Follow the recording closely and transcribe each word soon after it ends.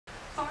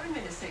Foreign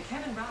Minister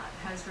Kevin Rudd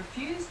has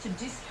refused to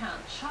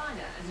discount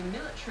China as a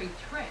military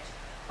threat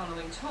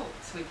following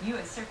talks with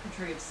US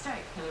Secretary of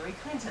State Hillary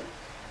Clinton.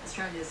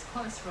 Australia's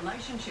close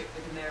relationship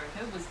with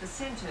America was the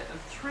centre of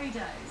 3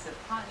 days of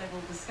high-level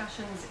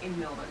discussions in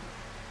Melbourne.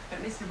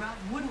 But Mr Rudd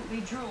wouldn't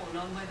be drawn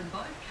on whether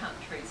both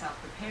countries are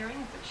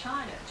preparing for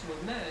China to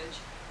emerge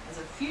as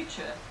a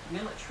future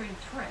military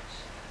threat.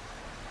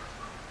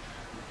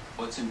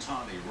 Well, it's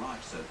entirely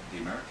right that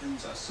the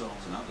Americans,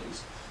 ourselves and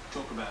others,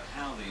 talk about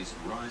how these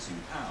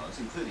rising powers,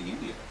 including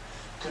India,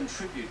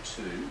 contribute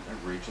to a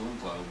regional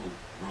and global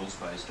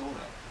rules-based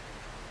order.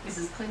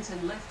 Mrs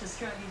Clinton left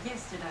Australia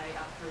yesterday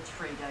after a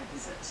 3-day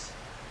visit.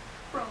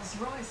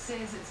 Rolls-Royce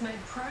says it's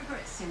made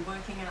progress in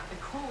working out the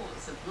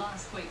cause of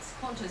last week's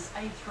Qantas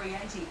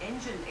A380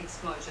 engine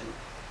explosion.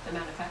 The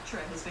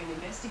manufacturer has been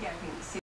investigating